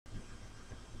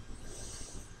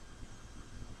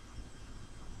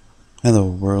Hello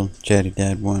world, Chatty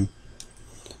Dad 1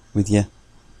 with ya.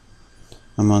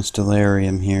 I'm on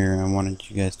Stellarium here. I wanted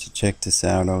you guys to check this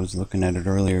out. I was looking at it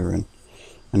earlier and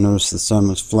I noticed the sun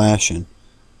was flashing.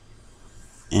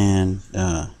 And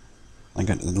I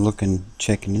got looking,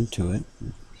 checking into it.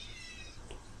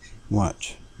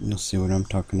 Watch, you'll see what I'm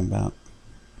talking about.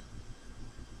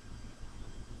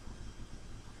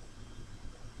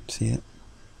 See it?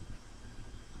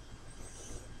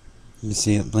 You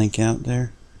see it blink out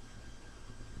there?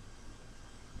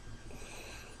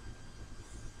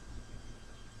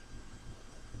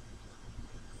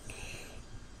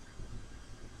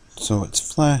 So it's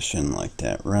flashing like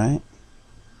that, right?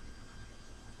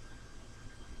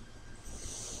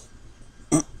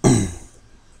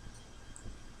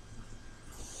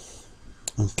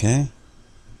 Okay.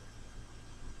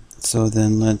 So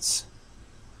then let's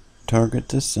target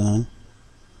the sun.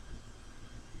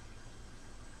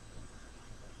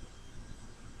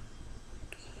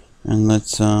 And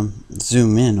let's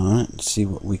zoom in on it and see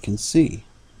what we can see.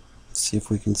 See if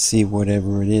we can see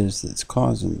whatever it is that's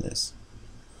causing this.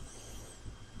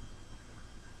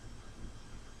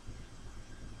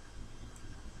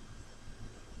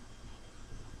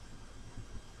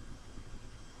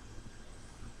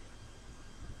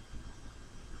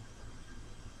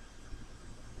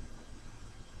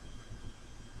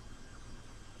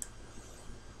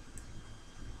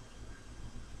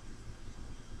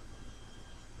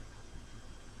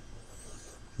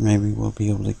 Maybe we'll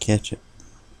be able to catch it.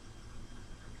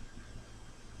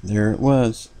 There it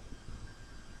was.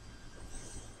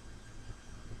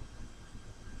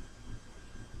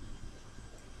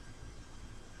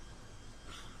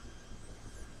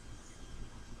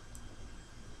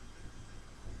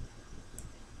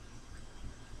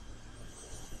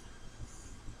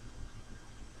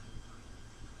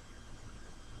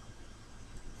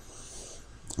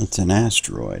 It's an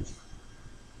asteroid.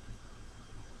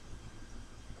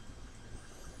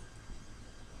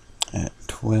 At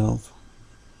 12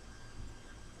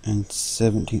 and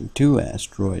 17, 2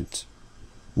 asteroids.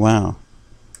 Wow.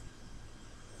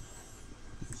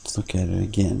 Let's look at it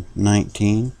again.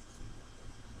 19.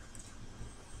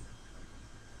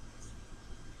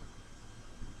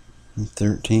 And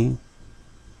 13.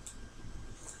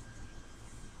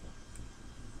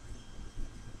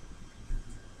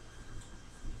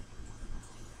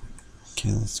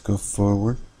 Okay, let's go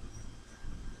forward.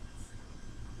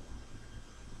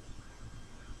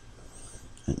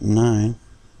 At 9.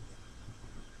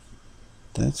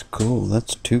 That's cool.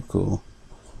 That's too cool.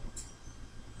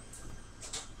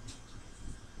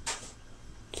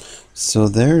 So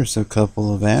there's a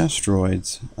couple of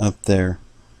asteroids up there.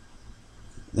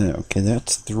 Okay,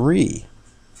 that's 3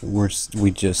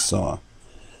 we just saw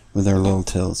with our little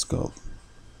telescope.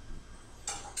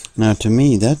 Now to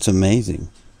me, that's amazing.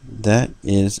 That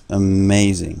is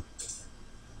amazing.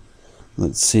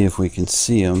 Let's see if we can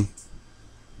see them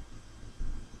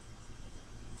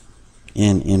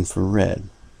in infrared.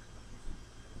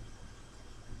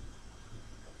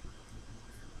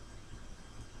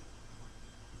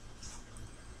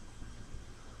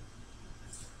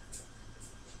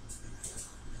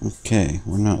 Okay,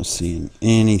 we're not seeing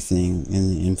anything in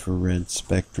the infrared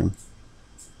spectrum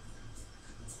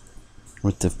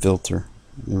with the filter,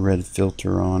 the red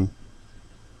filter on.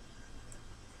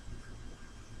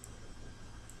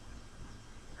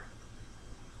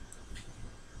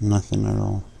 Nothing at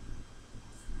all.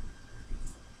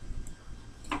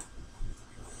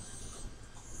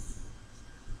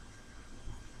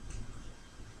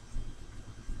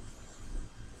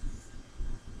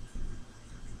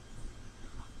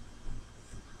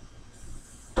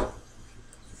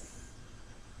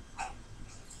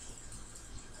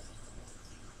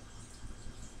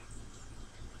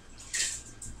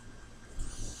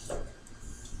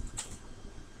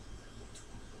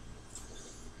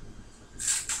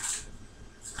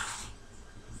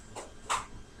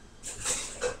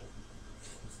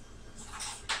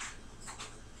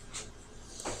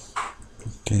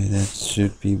 Okay, that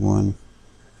should be one.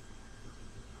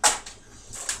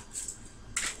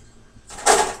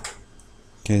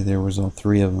 Okay, there was all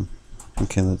 3 of them.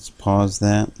 Okay, let's pause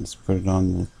that. Let's put it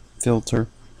on the filter.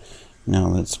 Now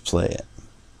let's play it.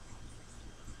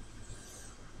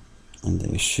 And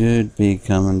they should be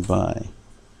coming by.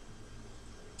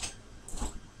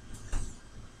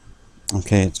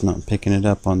 Okay, it's not picking it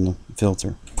up on the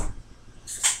filter.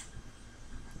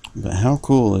 But how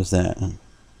cool is that?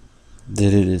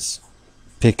 That it is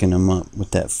picking them up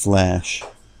with that flash.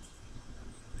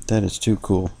 That is too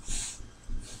cool.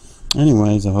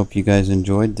 Anyways, I hope you guys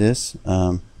enjoyed this.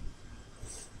 Go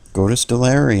to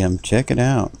Stellarium, check it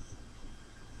out.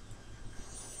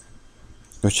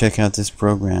 Go check out this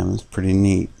program. It's pretty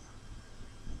neat.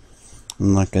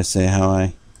 And like I say, how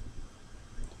I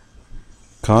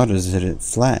caught is that it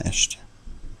flashed.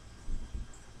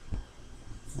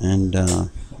 And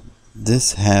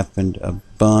this happened a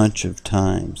bunch of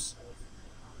times.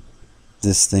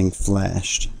 This thing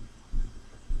flashed.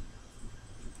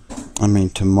 I mean,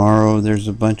 tomorrow there's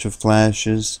a bunch of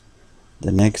flashes.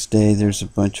 The next day there's a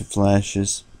bunch of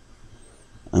flashes.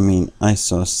 I mean, I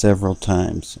saw several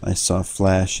times. I saw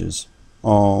flashes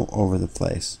all over the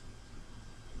place.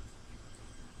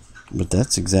 But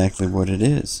that's exactly what it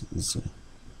is. It's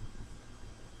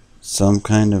some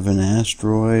kind of an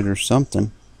asteroid or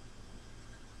something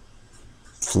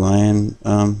flying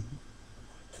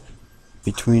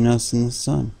between us and the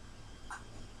sun.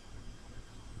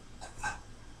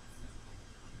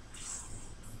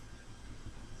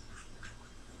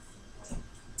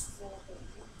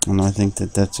 And I think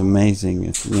that that's amazing,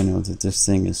 if you know, that this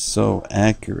thing is so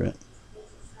accurate.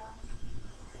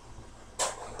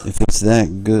 If it's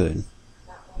that good.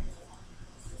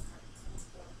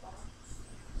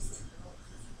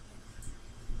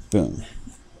 Boom.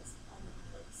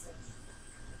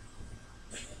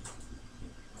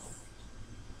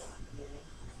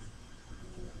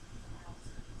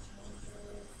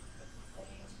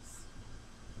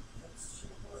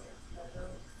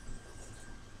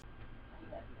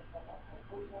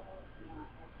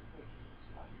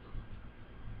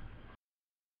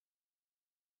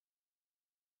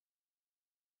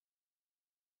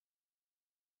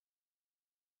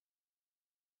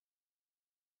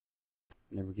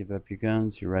 Never give up your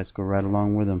guns. Your rights go right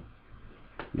along with them.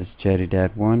 This is Chatty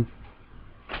Dad 1.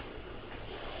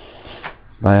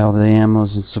 Buy all the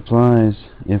ammos and supplies,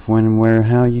 if, when, and where,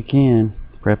 how you can.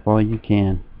 Prep all you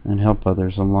can, and help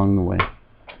others along the way.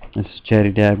 This is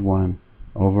Chatty Dad 1.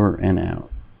 Over and out.